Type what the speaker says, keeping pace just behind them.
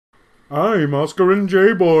I'm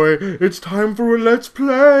oscarnjboy. It's time for a Let's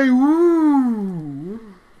Play. Woo!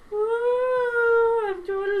 Ooh, I'm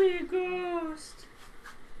totally a ghost.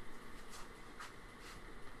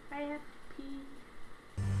 I have to pee.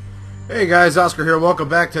 Hey guys, Oscar here. Welcome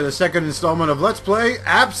back to the second installment of Let's Play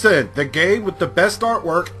Absent, the game with the best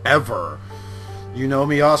artwork ever. You know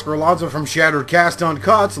me, Oscar Alonso from Shattered Cast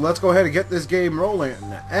Uncut, so let's go ahead and get this game rolling.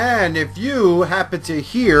 And if you happen to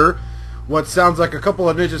hear what sounds like a couple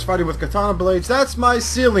of ninjas fighting with katana blades, that's my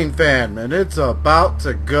ceiling fan, and it's about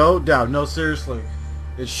to go down. No, seriously,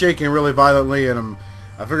 it's shaking really violently, and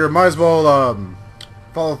I figured I might as well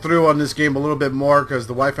follow through on this game a little bit more, because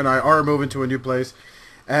the wife and I are moving to a new place,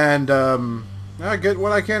 and I get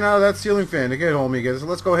what I can out of that ceiling fan to get home, you guys. So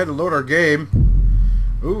let's go ahead and load our game.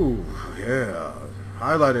 Ooh, yeah.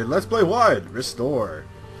 Highlighted. Let's play wide. Restore.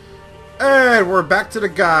 And we're back to the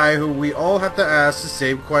guy who we all have to ask the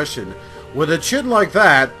same question. With a chin like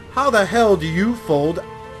that, how the hell do you fold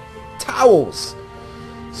towels?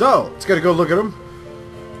 So, let's gotta go look at him.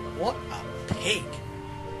 What a pig.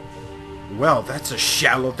 Well, that's a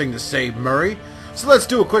shallow thing to say, Murray. So let's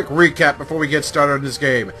do a quick recap before we get started on this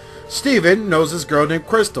game. Steven knows this girl named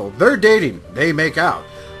Crystal. They're dating. They make out.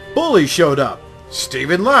 Bully showed up.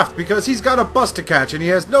 Steven left because he's got a bus to catch and he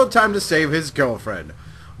has no time to save his girlfriend.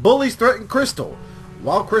 Bullies threaten Crystal.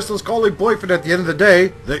 While Crystal's calling boyfriend at the end of the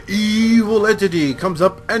day, the evil entity comes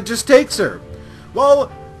up and just takes her.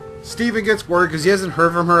 Well, Steven gets worried because he hasn't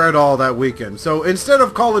heard from her at all that weekend. So instead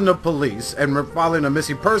of calling the police and filing a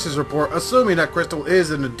missing persons report, assuming that Crystal is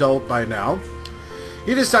an adult by now,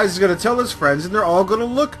 he decides he's going to tell his friends and they're all going to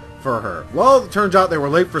look for her. Well, it turns out they were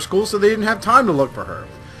late for school, so they didn't have time to look for her.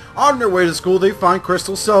 On their way to school, they find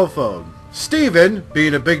Crystal's cell phone. Steven,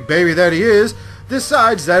 being a big baby that he is,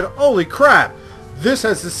 decides that, holy crap, this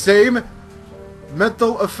has the same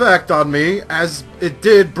mental effect on me as it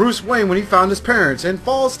did Bruce Wayne when he found his parents, and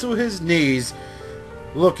falls to his knees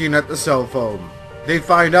looking at the cell phone. They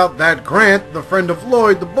find out that Grant, the friend of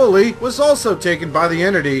Lloyd the bully, was also taken by the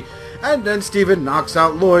entity, and then Steven knocks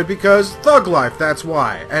out Lloyd because thug life, that's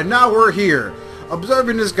why. And now we're here,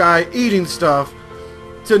 observing this guy eating stuff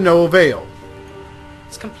to no avail.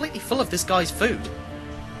 It's completely full of this guy's food.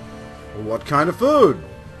 What kind of food?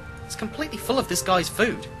 It's completely full of this guy's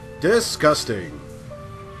food. Disgusting.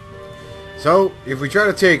 So, if we try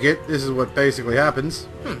to take it, this is what basically happens.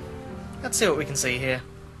 Let's see what we can see here.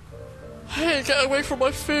 Hey, get away from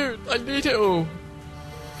my food! I need it all!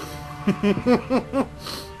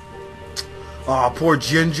 Aw, poor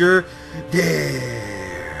Ginger.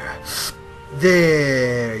 There.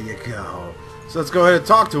 There you go. So let's go ahead and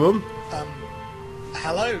talk to him.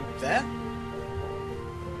 Hello there?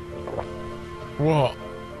 What?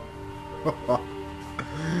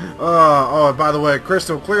 Oh, and by the way,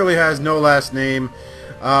 Crystal clearly has no last name.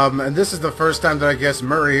 And this is the first time that I guess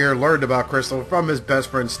Murray here learned about Crystal from his best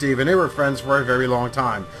friend Steve, and they were friends for a very long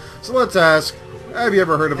time. So let's ask, have you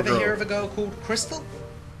ever heard of a girl? Ever hear of a girl called Crystal?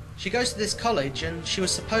 She goes to this college and she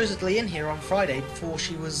was supposedly in here on Friday before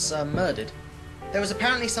she was murdered. There was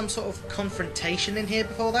apparently some sort of confrontation in here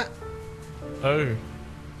before that. Oh,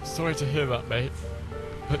 sorry to hear that, mate.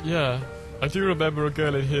 But yeah, I do remember a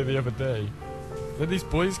girl in here the other day. Then these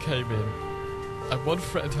boys came in, and one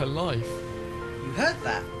threatened her life. You heard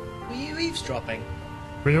that? Were you eavesdropping?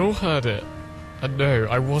 We all heard it. And no,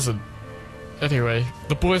 I wasn't. Anyway,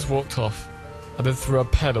 the boys walked off, and then threw a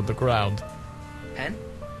pen on the ground. Pen?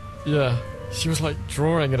 Yeah, she was like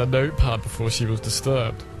drawing in a notepad before she was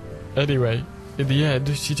disturbed. Anyway, in the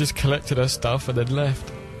end, she just collected her stuff and then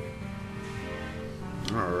left.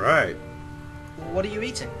 Alright. What are you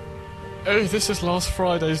eating? Oh, this is last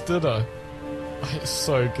Friday's dinner. Oh, it's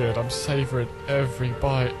so good, I'm savouring every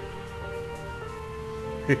bite.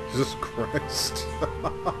 Jesus Christ.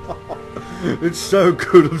 It's so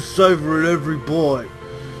good, I'm savoring every bite.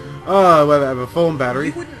 Oh, well, I have a phone battery.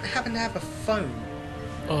 You wouldn't happen to have a phone?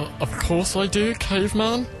 Of course I do,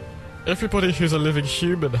 caveman. Everybody who's a living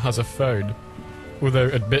human has a phone. Although,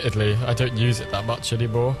 admittedly, I don't use it that much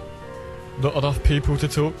anymore. Not enough people to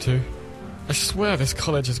talk to. I swear this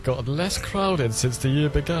college has gotten less crowded since the year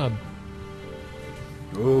began.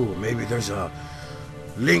 Oh, maybe there's a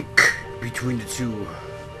link between the two.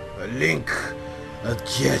 A link of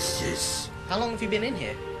justice. How long have you been in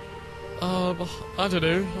here? I don't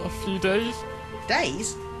know, a few days?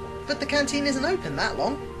 Days? But the canteen isn't open that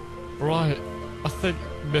long. Right, I think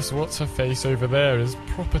Miss What's-Her-Face over there is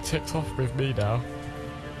proper ticked off with me now.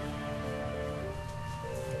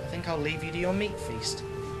 I think I'll leave you to your meat feast.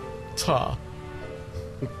 Ta.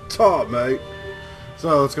 Ta, mate.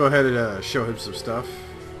 So let's go ahead and show him some stuff.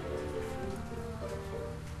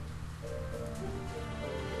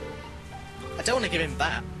 I don't want to give him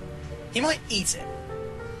that. He might eat it.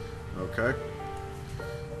 Okay.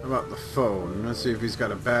 How about the phone? Let's see if he's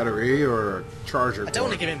got a battery or a charger. I don't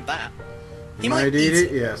want to give him that. He might eat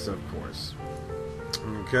it? Yes, of course.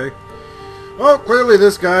 Okay. Well, clearly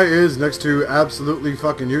this guy is next to absolutely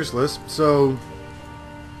fucking useless, so...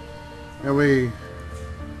 And we...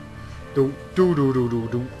 Do do do do do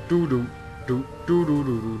do do do do do do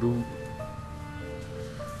do do.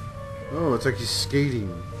 Oh, it's like he's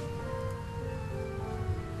skating.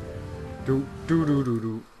 Do do do do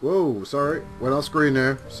do. Whoa, sorry. Went off screen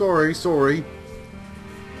there. Sorry.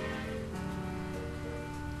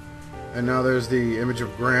 And now there's the image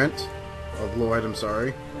of Grant. Of Lloyd, I'm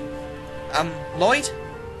sorry. Lloyd?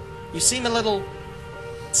 You seem a little...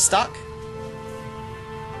 stuck?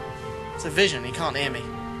 It's a vision, he can't hear me.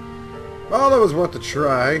 Well, that was worth a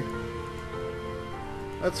try.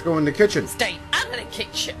 Let's go in the kitchen. Stay out of the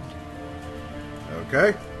kitchen.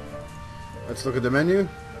 Okay. Let's look at the menu.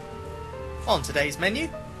 On today's menu,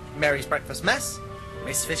 Mary's breakfast mess,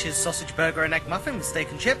 Miss Fisher's sausage burger and egg muffin with steak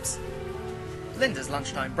and chips, Linda's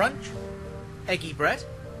lunchtime brunch, eggy bread,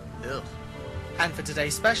 ugh. And for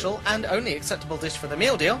today's special and only acceptable dish for the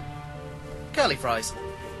meal deal, curly fries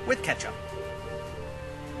with ketchup.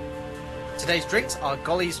 Today's drinks are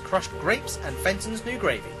Golly's crushed grapes and Fenton's new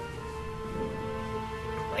gravy.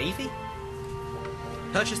 Gravy?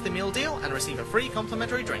 Purchase the meal deal and receive a free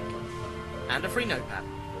complimentary drink and a free notepad.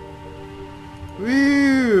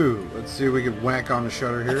 Woo! Let's see if we can whack on the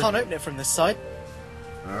shutter here. I can't open it from this side.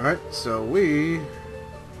 Alright, so we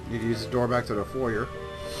need to use the door back to the foyer.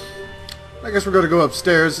 I guess we're going to go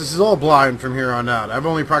upstairs. This is all blind from here on out. I've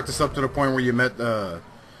only practiced up to the point where you met the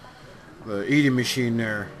eating machine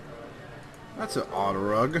there. That's an auto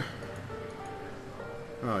rug.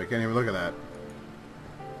 Oh, you can't even look at that.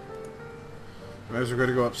 I guess we're going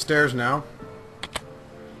to go upstairs now.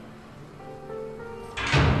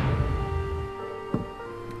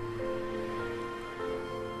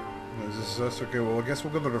 Is this us? Okay, well, I guess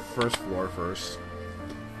we'll go to the first floor first.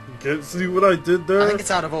 Can't see what I did there? I think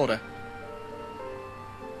it's out of order.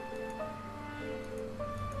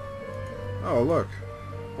 Oh, look.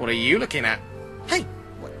 What are you looking at? Hey,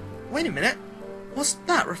 wait a minute. What's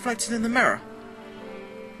that reflected in the mirror?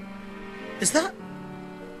 Is that...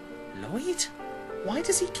 Lloyd? Why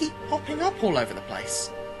does he keep popping up all over the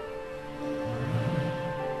place?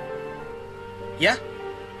 Yeah?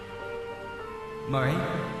 Murray?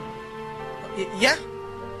 Yeah?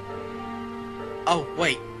 Oh,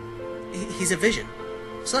 wait. He's a vision.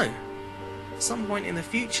 So, at some point in the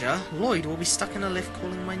future, Lloyd will be stuck in a lift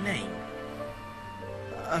calling my name.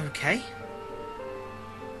 Okay.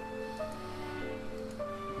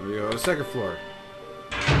 There we go, second floor.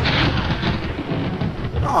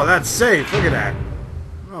 Oh, that's safe. Look at that.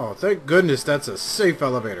 Oh, thank goodness that's a safe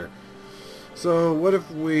elevator. So, what if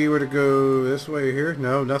we were to go this way here?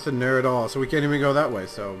 No, nothing there at all. So we can't even go that way,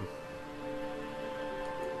 so...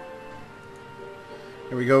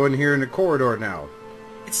 Here we go in here in the corridor now.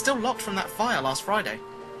 It's still locked from that fire last Friday.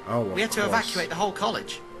 Oh, We had to evacuate the whole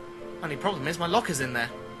college. Only problem is my locker's in there.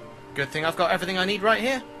 Good thing I've got everything I need right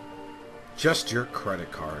here. Just your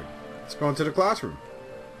credit card. Let's go into the classroom.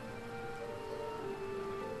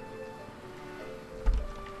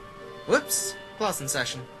 Whoops. Class in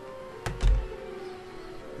session.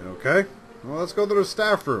 Okay. Well, let's go to the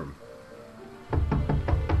staff room.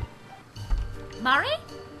 Murray?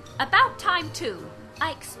 About time too.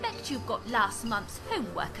 I expect you've got last month's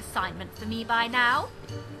homework assignment for me by now.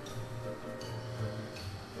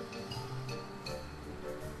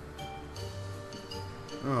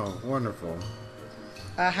 Oh, wonderful.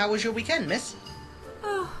 How was your weekend, miss?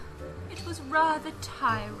 Oh, it was rather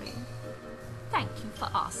tiring. Thank you for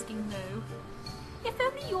asking, though. If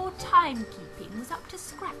only your timekeeping was up to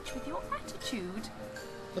scratch with your attitude.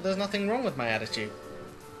 But there's nothing wrong with my attitude.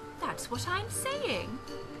 That's what I'm saying.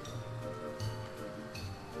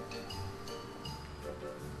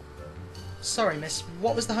 Sorry, miss.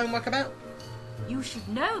 What was the homework about? You should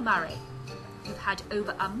know, Murray. You've had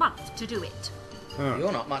over a month to do it. Huh.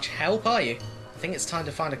 You're not much help, are you? I think it's time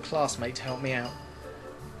to find a classmate to help me out.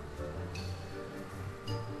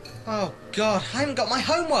 Oh, God, I haven't got my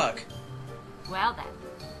homework! Well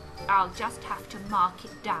then, I'll just have to mark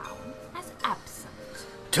it down as absent.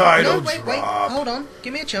 Title No, wait, drop. hold on.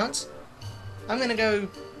 Give me a chance. I'm gonna go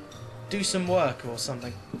do some work or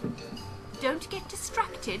something. Don't get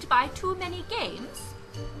distracted by too many games.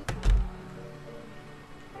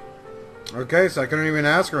 Okay, so I couldn't even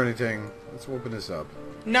ask her anything. Let's open this up.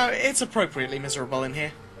 No, it's appropriately miserable in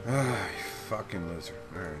here. Ah, you fucking loser.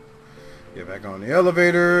 Alright. Get back on the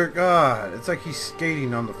elevator. God, it's like he's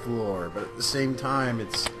skating on the floor, but at the same time,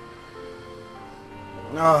 it's...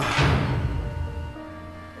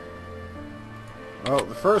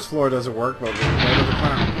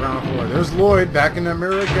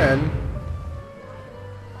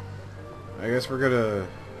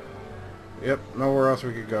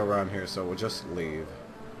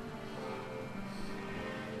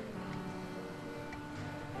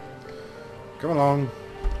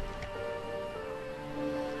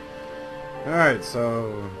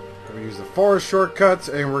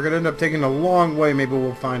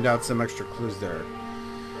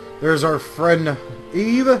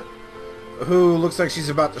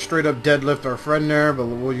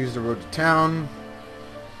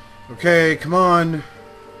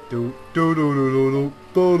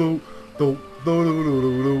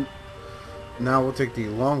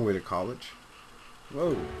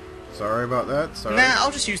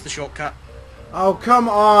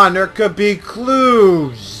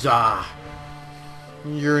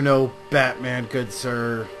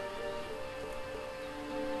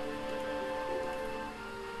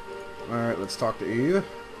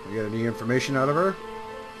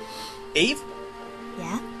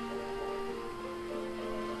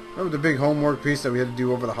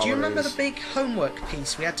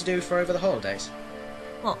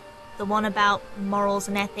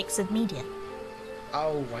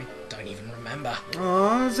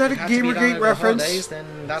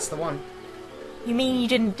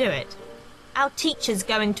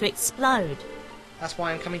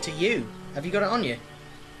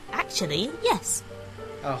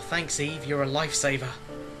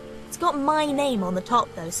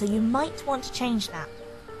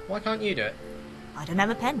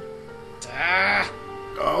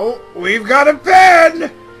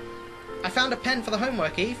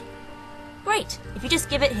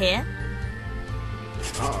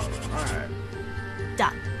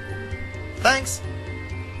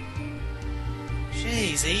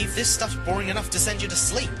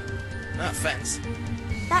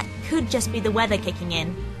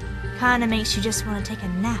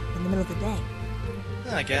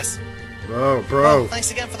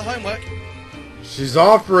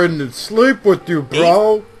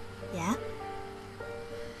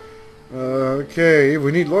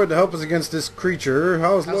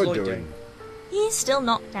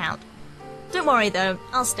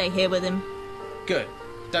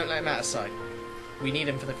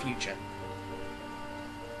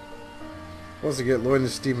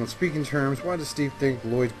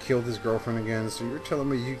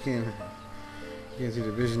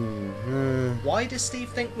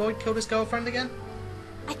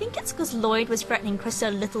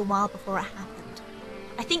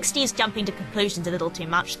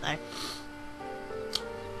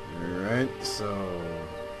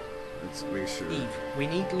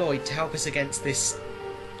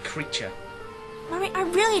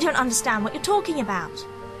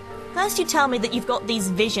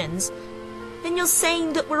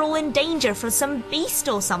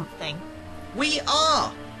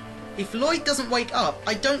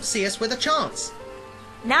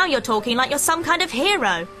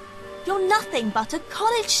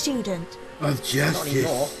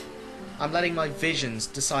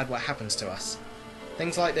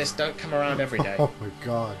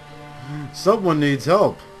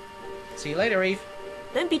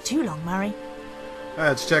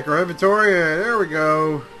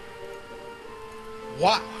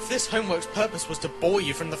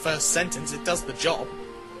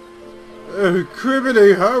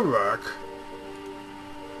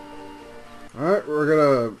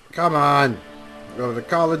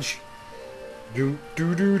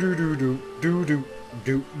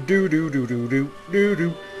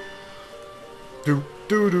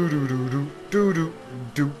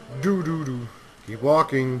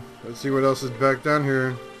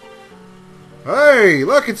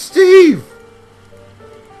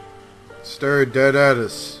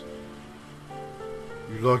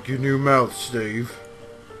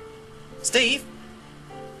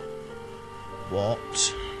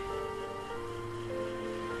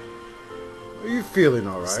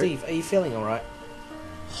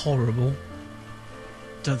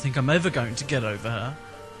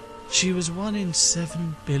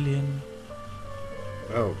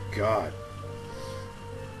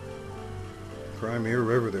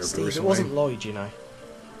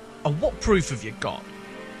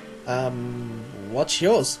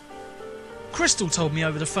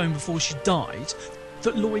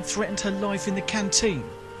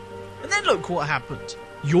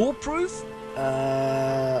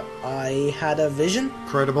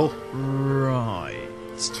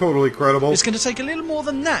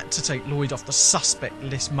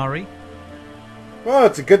 Well,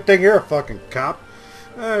 it's a good thing you're a fucking cop.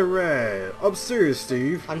 Alright. I'm serious,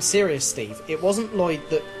 Steve. I'm serious, Steve. It wasn't Lloyd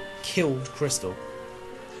that killed Crystal.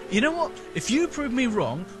 You know what? If you prove me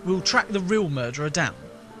wrong, we'll track the real murderer down.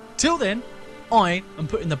 Till then, I am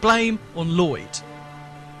putting the blame on Lloyd.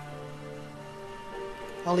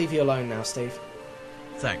 I'll leave you alone now, Steve.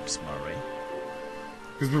 Thanks, Murray.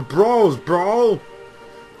 Because we're bros, bro!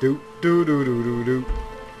 Do.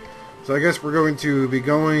 So I guess we're going to be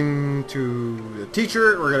going to the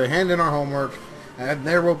teacher. We're going to hand in our homework. And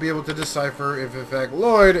there we'll be able to decipher if, in fact,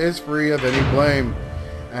 Lloyd is free of any blame.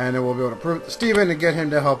 And then we'll be able to prove it to Steven and get him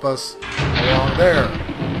to help us along there.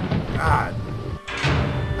 God.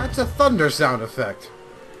 That's a thunder sound effect.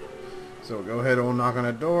 So go ahead and knock on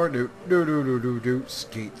the door. Do.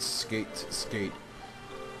 Skate.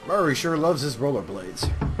 Murray sure loves his rollerblades.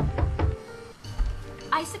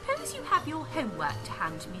 I suppose you have your homework to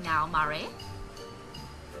hand me now, Murray.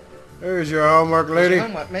 There's your homework, lady. Here's your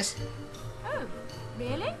homework, miss. Oh,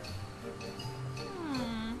 really?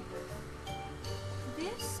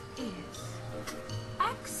 This is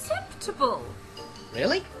acceptable.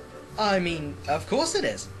 Really? I mean, of course it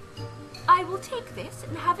is. I will take this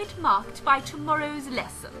and have it marked by tomorrow's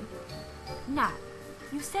lesson. Now,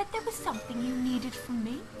 you said there was something you needed from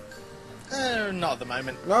me? Not at the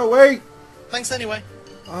moment. No, wait! Thanks anyway.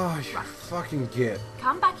 Oh, you fucking git.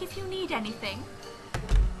 Come back if you need anything.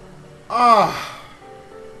 Ah.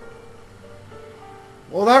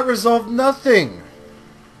 Well, that resolved nothing.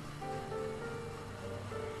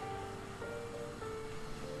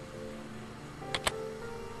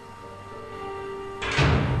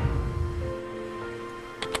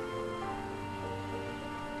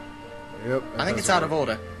 Yep. I think it's out of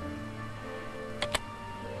order.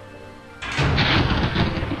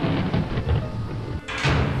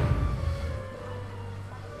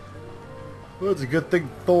 Well, it's a good thing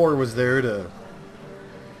Thor was there to,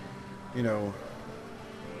 you know,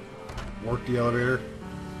 work the elevator.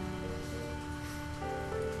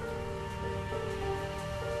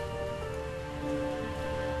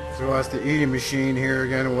 So that's the eating machine here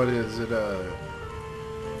again. What is it?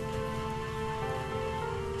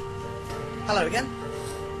 Hello again.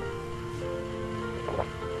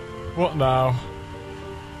 What now?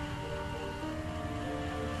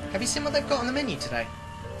 Have you seen what they've got on the menu today?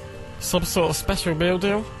 Some sort of special meal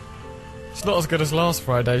deal? It's not as good as last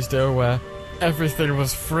Friday's deal where everything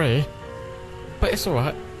was free. But it's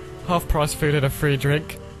alright. Half price food and a free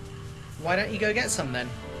drink. Why don't you go get some then,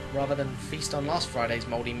 rather than feast on last Friday's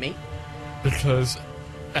mouldy meat? Because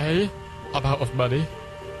A, I'm out of money.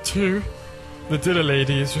 2, the dinner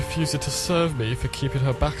lady is refusing to serve me for keeping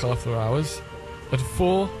her back after hours. And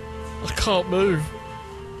 4, I can't move.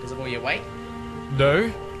 Because of all your weight?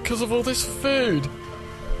 No, because of all this food.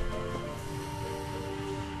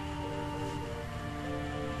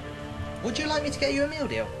 Would you like me to get you a meal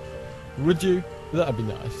deal? Would you? That'd be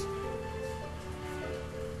nice.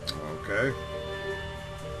 Okay.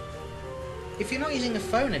 If you're not using the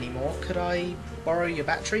phone anymore, could I borrow your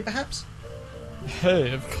battery perhaps?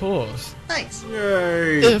 Hey, of course. Thanks.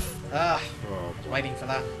 Yay! If Ah, Oh, was waiting for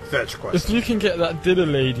that. fetch if quest. you can get that dinner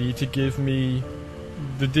lady to give me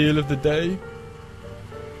the deal of the day,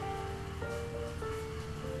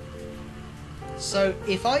 So,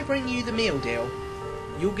 if I bring you the meal deal,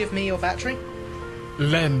 you'll give me your battery?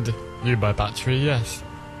 lend you my battery, yes.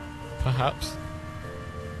 Perhaps.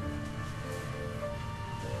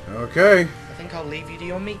 Okay. I think I'll leave you to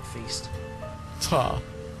your meat feast. Ta.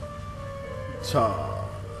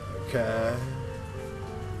 Okay.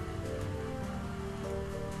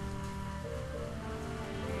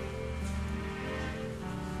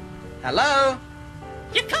 Hello?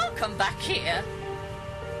 You can't come back here.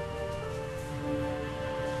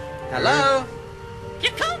 Hello? You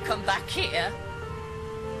can't come back here.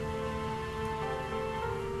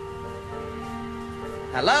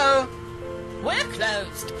 Hello? We're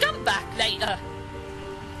closed. Come back later.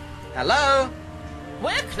 Hello?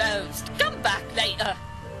 We're closed. Come back later.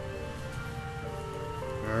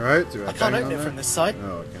 Alright, do I I can't bang open on it that? from this side.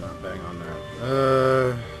 No, I cannot bang on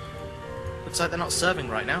that. Looks like they're not serving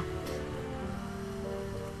right now.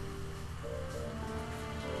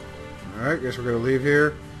 Alright, guess we're gonna leave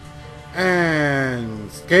here.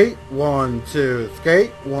 And skate. 1, 2.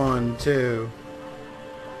 Skate. 1, 2.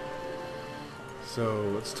 So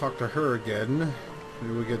let's talk to her again.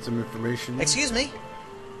 Maybe we'll get some information. Excuse me?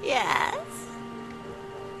 Yes?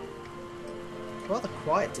 Rather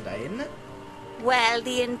quiet today, isn't it? Well,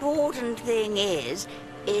 the important thing is,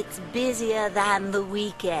 it's busier than the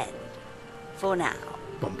weekend. For now.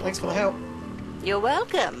 Bum, bum, Thanks for the bum. help. You're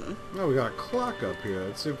welcome. Oh, we got a clock up here.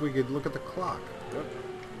 Let's see if we could look at the clock. Yep.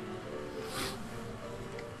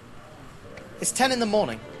 It's 10 in the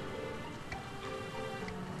morning.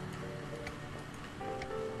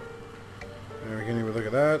 And we can even look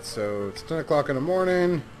at that. So it's 10 o'clock in the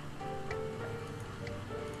morning.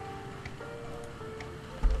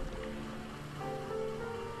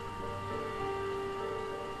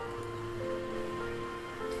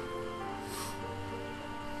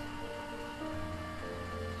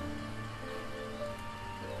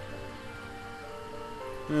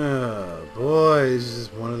 Oh, boy, this is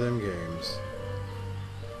just one of them games.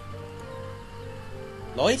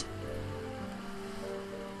 Lloyd?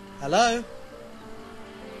 Hello?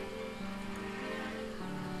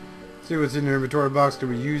 See what's in the inventory box. Do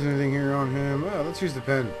we use anything here on him? Oh, let's use the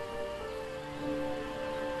pen.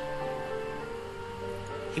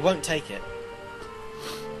 He won't take it.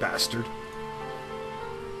 Bastard.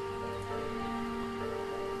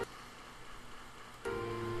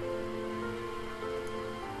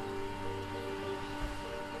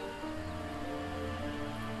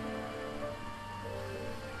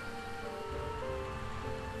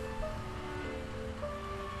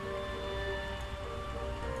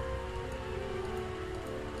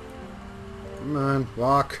 Come on,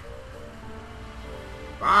 walk.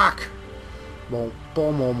 Walk! Boom,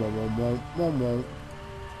 boom, boom, boom, boom, boom, boom, boom.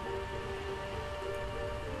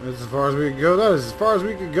 That's as far as we could go. That is as far as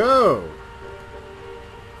we could go.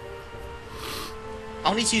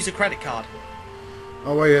 I'll need to use a credit card.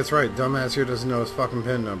 Oh, wait, that's right. Dumbass here doesn't know his fucking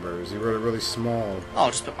PIN numbers. He wrote it really small.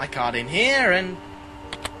 I'll just put my card in here and...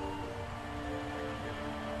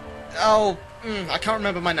 Oh, I can't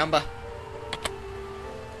remember my number.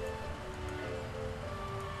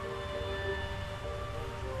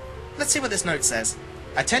 Let's see what this note says.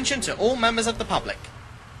 Attention to all members of the public.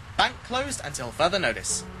 Bank closed until further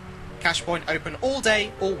notice. Cash point open all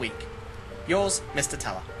day, all week. Yours, Mr.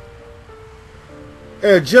 Teller.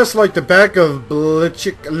 And just like the back of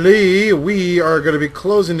Blitchick Lee, we are going to be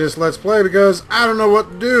closing this Let's Play because I don't know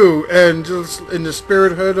what to do. And just in the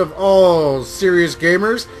spirit of all serious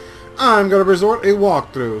gamers, I'm going to resort a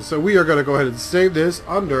walkthrough. So we are going to go ahead and save this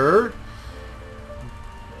under...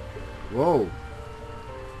 Whoa.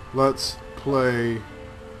 Let's Play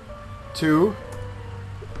 2.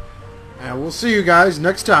 And we'll see you guys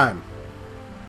next time.